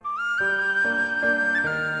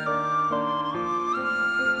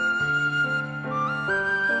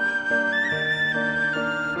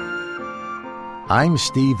I'm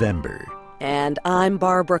Steve Ember. And I'm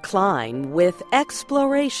Barbara Klein with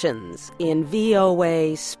Explorations in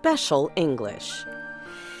VOA Special English.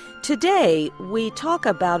 Today, we talk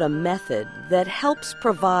about a method that helps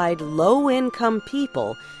provide low-income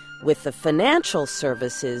people with the financial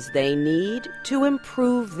services they need to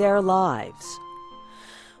improve their lives.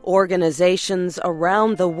 Organizations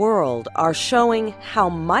around the world are showing how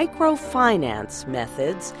microfinance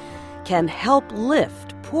methods can help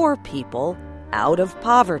lift poor people out of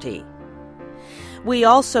poverty. We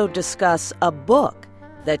also discuss a book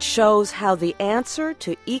that shows how the answer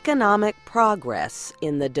to economic progress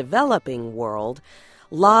in the developing world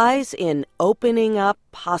lies in opening up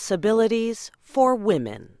possibilities for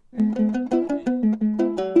women.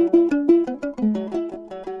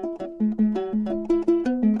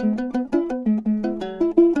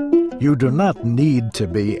 You do not need to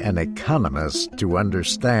be an economist to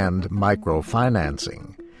understand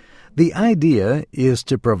microfinancing. The idea is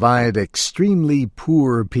to provide extremely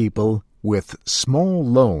poor people with small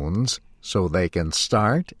loans so they can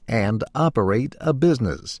start and operate a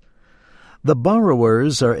business. The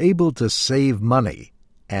borrowers are able to save money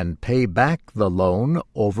and pay back the loan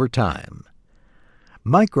over time.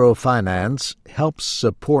 Microfinance helps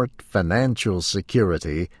support financial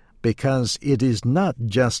security because it is not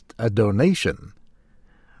just a donation.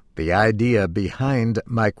 The idea behind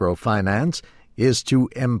microfinance is to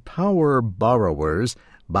empower borrowers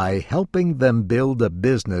by helping them build a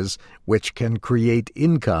business which can create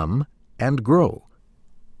income and grow.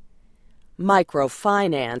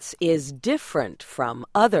 Microfinance is different from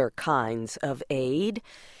other kinds of aid.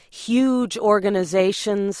 Huge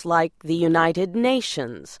organizations like the United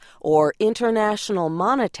Nations or International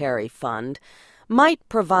Monetary Fund might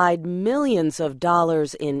provide millions of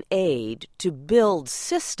dollars in aid to build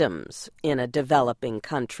systems in a developing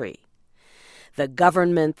country. The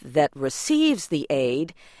government that receives the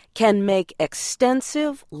aid can make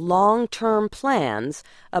extensive, long-term plans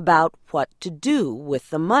about what to do with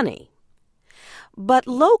the money. But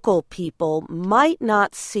local people might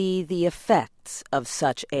not see the effects of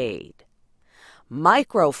such aid.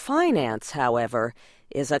 Microfinance, however,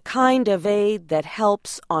 is a kind of aid that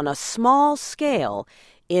helps on a small scale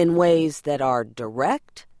in ways that are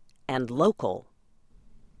direct and local.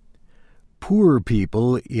 Poor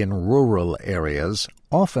people in rural areas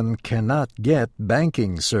often cannot get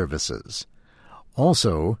banking services.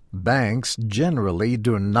 Also, banks generally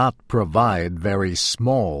do not provide very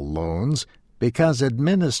small loans because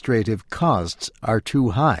administrative costs are too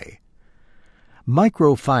high.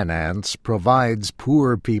 Microfinance provides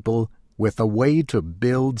poor people with a way to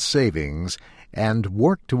build savings and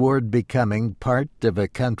work toward becoming part of a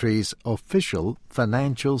country's official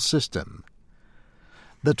financial system.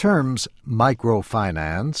 The terms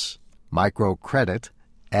microfinance, microcredit,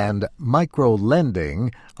 and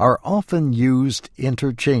microlending are often used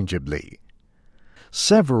interchangeably.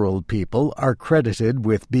 Several people are credited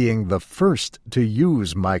with being the first to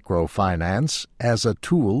use microfinance as a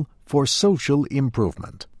tool for social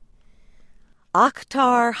improvement.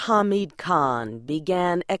 Akhtar Hamid Khan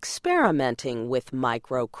began experimenting with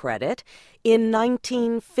microcredit in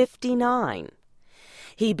 1959.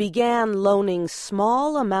 He began loaning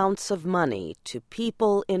small amounts of money to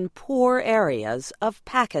people in poor areas of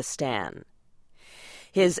Pakistan.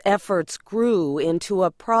 His efforts grew into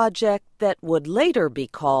a project that would later be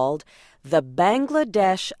called the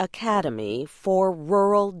Bangladesh Academy for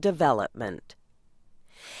Rural Development.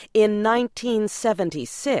 In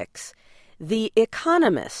 1976, the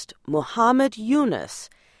economist Muhammad Yunus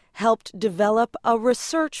helped develop a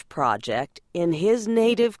research project in his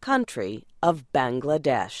native country of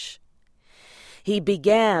Bangladesh. He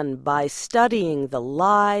began by studying the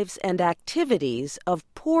lives and activities of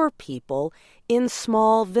poor people in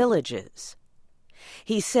small villages.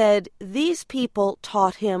 He said these people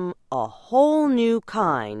taught him a whole new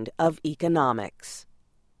kind of economics.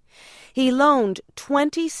 He loaned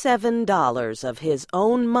 $27 of his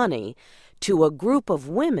own money to a group of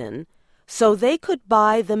women so they could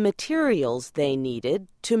buy the materials they needed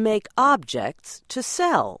to make objects to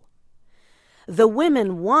sell. The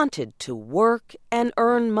women wanted to work and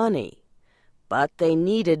earn money, but they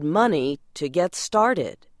needed money to get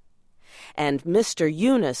started. And Mr.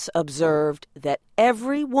 Yunus observed that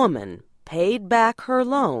every woman paid back her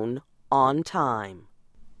loan on time.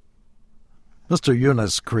 Mr.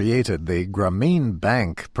 Yunus created the Grameen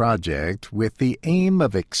Bank project with the aim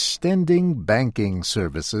of extending banking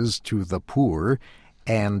services to the poor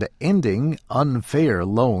and ending unfair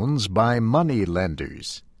loans by money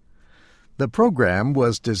lenders. The program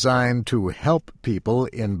was designed to help people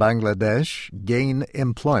in Bangladesh gain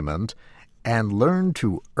employment and learn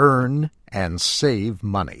to earn and save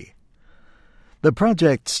money. The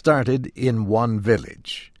project started in one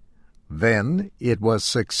village. Then it was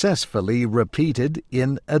successfully repeated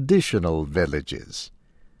in additional villages.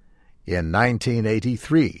 In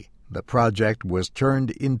 1983, the project was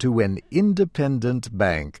turned into an independent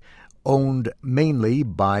bank owned mainly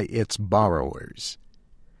by its borrowers.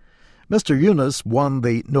 Mr. Yunus won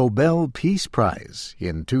the Nobel Peace Prize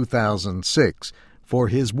in 2006 for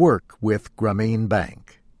his work with Grameen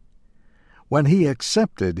Bank. When he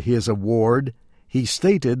accepted his award, he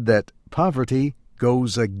stated that poverty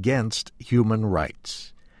goes against human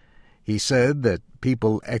rights. He said that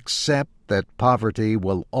people accept that poverty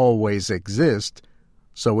will always exist,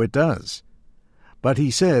 so it does. But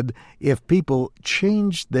he said if people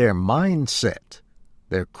changed their mindset,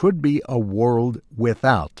 there could be a world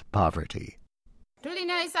without poverty.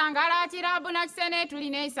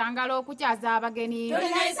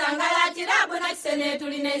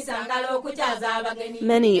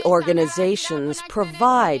 Many organizations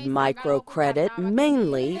provide microcredit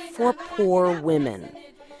mainly for poor women.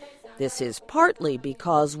 This is partly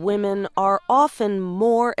because women are often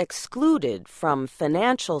more excluded from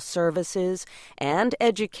financial services and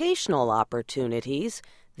educational opportunities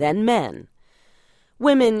than men.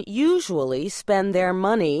 Women usually spend their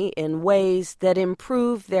money in ways that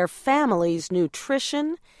improve their family's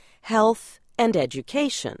nutrition, health, and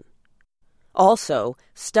education. Also,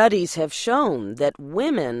 studies have shown that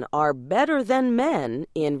women are better than men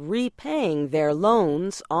in repaying their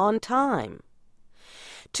loans on time.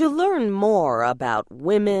 To learn more about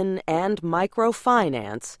women and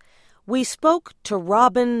microfinance, we spoke to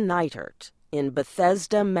Robin Neitert in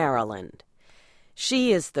Bethesda, Maryland.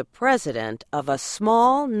 She is the president of a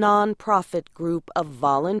small nonprofit group of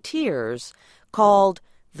volunteers called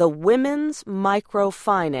the Women's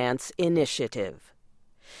Microfinance Initiative.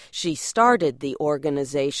 She started the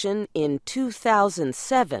organization in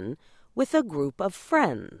 2007 with a group of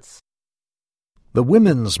friends. The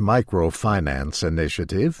Women's Microfinance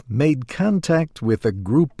Initiative made contact with a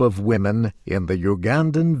group of women in the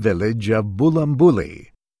Ugandan village of Bulambuli.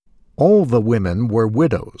 All the women were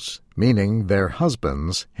widows, meaning their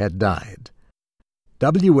husbands had died.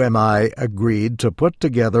 WMI agreed to put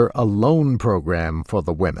together a loan program for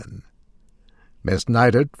the women. Ms.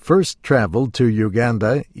 Neitert first traveled to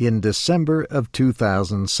Uganda in December of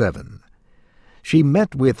 2007. She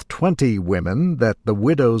met with 20 women that the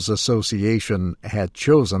Widows Association had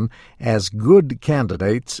chosen as good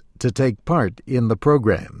candidates to take part in the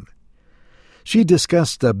program. She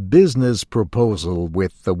discussed a business proposal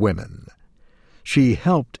with the women. She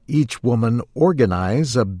helped each woman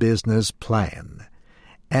organize a business plan,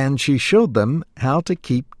 and she showed them how to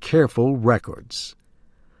keep careful records.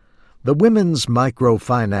 The Women's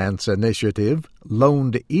Microfinance Initiative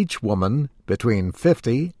loaned each woman between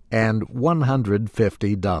 $50 and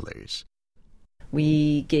 $150.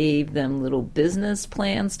 We gave them little business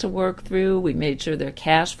plans to work through. We made sure their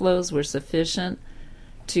cash flows were sufficient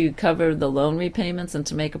to cover the loan repayments and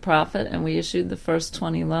to make a profit, and we issued the first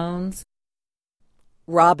 20 loans.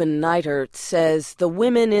 Robin Neitert says the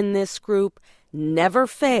women in this group never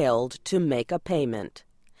failed to make a payment.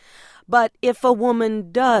 But if a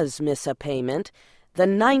woman does miss a payment, the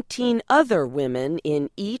 19 other women in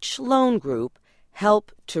each loan group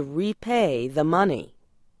help to repay the money.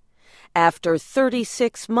 After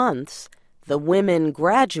 36 months, the women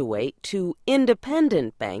graduate to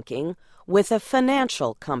independent banking with a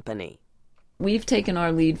financial company. We've taken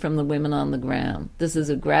our lead from the women on the ground. This is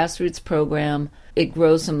a grassroots program. It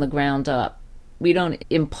grows from the ground up. We don't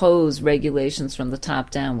impose regulations from the top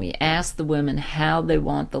down. We ask the women how they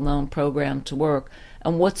want the loan program to work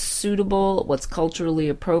and what's suitable, what's culturally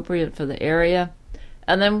appropriate for the area,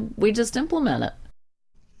 and then we just implement it.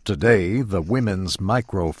 Today, the Women's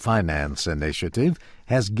Microfinance Initiative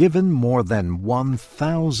has given more than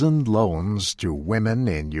 1,000 loans to women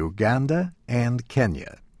in Uganda and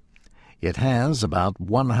Kenya. It has about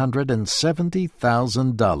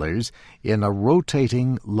 $170,000 in a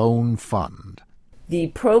rotating loan fund. The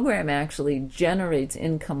program actually generates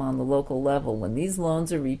income on the local level. When these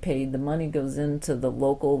loans are repaid, the money goes into the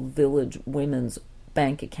local village women's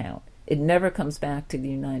bank account. It never comes back to the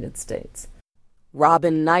United States.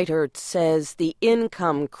 Robin Neitert says the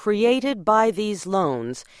income created by these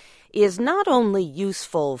loans is not only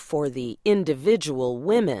useful for the individual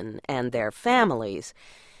women and their families.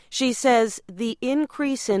 She says the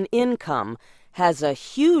increase in income has a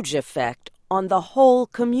huge effect on the whole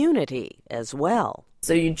community as well.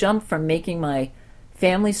 So you jump from making my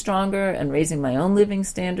family stronger and raising my own living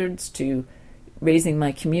standards to raising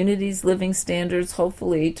my community's living standards,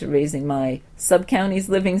 hopefully, to raising my sub-county's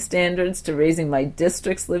living standards, to raising my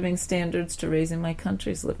district's living standards, to raising my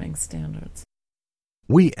country's living standards.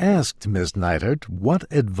 We asked Ms. Neidert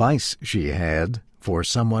what advice she had for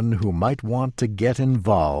someone who might want to get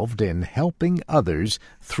involved in helping others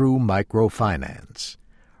through microfinance.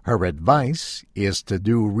 Her advice is to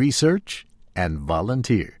do research and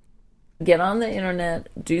volunteer. Get on the internet,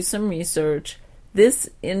 do some research. This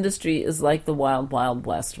industry is like the wild, wild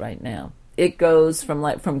west right now. It goes from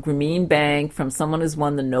Grameen Bank, from someone who's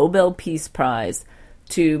won the Nobel Peace Prize,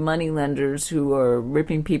 to moneylenders who are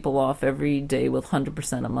ripping people off every day with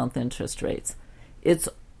 100% a month interest rates. It's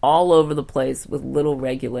all over the place with little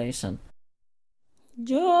regulation.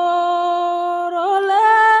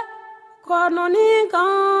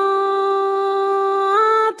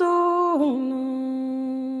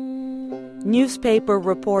 Newspaper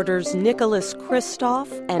reporters Nicholas Kristof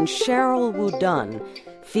and Cheryl Wudunn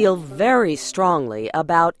feel very strongly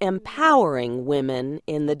about empowering women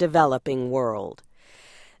in the developing world.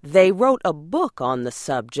 They wrote a book on the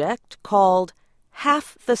subject called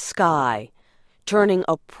Half the Sky, Turning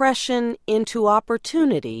Oppression into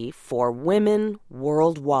Opportunity for Women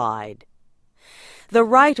Worldwide. The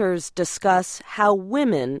writers discuss how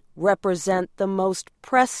women represent the most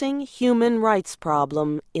pressing human rights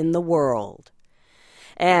problem in the world.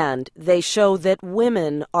 And they show that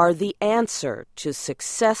women are the answer to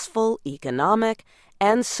successful economic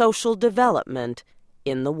and social development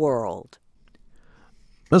in the world.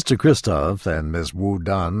 Mr. Kristof and Ms.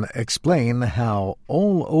 Wudunn explain how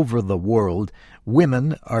all over the world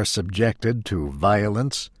women are subjected to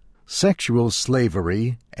violence, sexual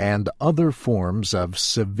slavery, and other forms of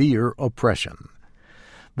severe oppression.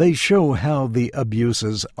 They show how the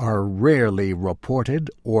abuses are rarely reported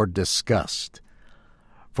or discussed.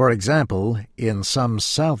 For example, in some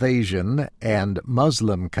South Asian and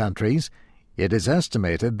Muslim countries, it is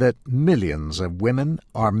estimated that millions of women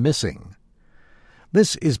are missing.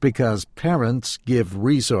 This is because parents give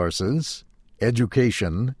resources,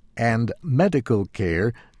 education, and medical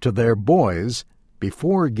care to their boys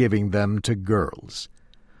before giving them to girls.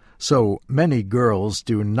 So many girls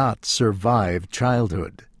do not survive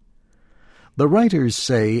childhood. The writers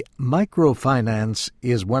say microfinance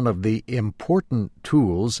is one of the important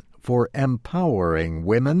tools for empowering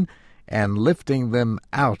women and lifting them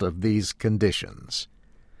out of these conditions.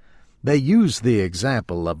 They use the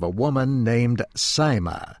example of a woman named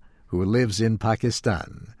Saima, who lives in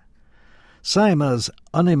Pakistan. Saima's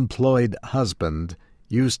unemployed husband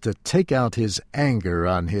used to take out his anger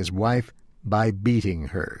on his wife by beating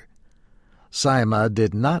her. Saima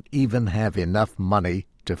did not even have enough money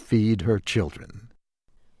to feed her children.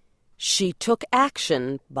 She took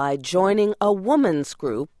action by joining a women's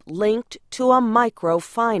group linked to a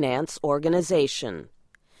microfinance organization.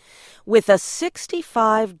 With a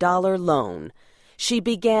 $65 loan, she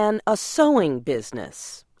began a sewing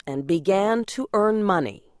business and began to earn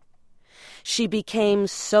money. She became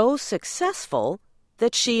so successful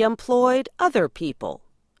that she employed other people.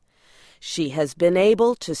 She has been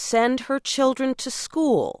able to send her children to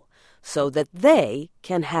school so that they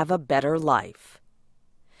can have a better life.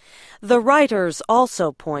 The writers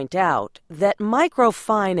also point out that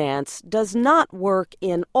microfinance does not work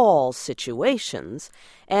in all situations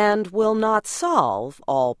and will not solve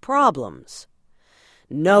all problems.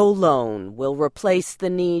 No loan will replace the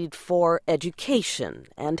need for education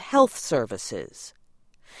and health services.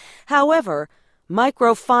 However,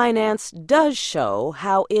 microfinance does show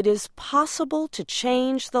how it is possible to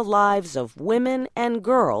change the lives of women and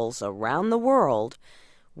girls around the world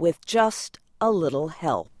with just a little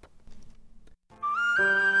help.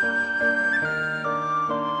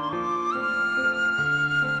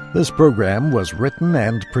 This program was written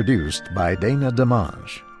and produced by Dana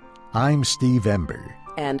DeMange. I'm Steve Ember.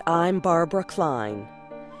 And I'm Barbara Klein.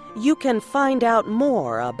 You can find out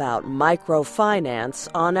more about microfinance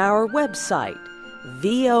on our website,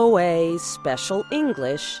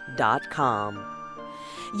 voaspecialenglish.com.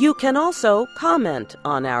 You can also comment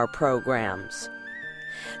on our programs.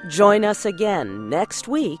 Join us again next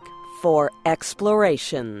week for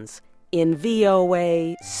Explorations in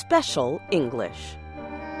VOA Special English.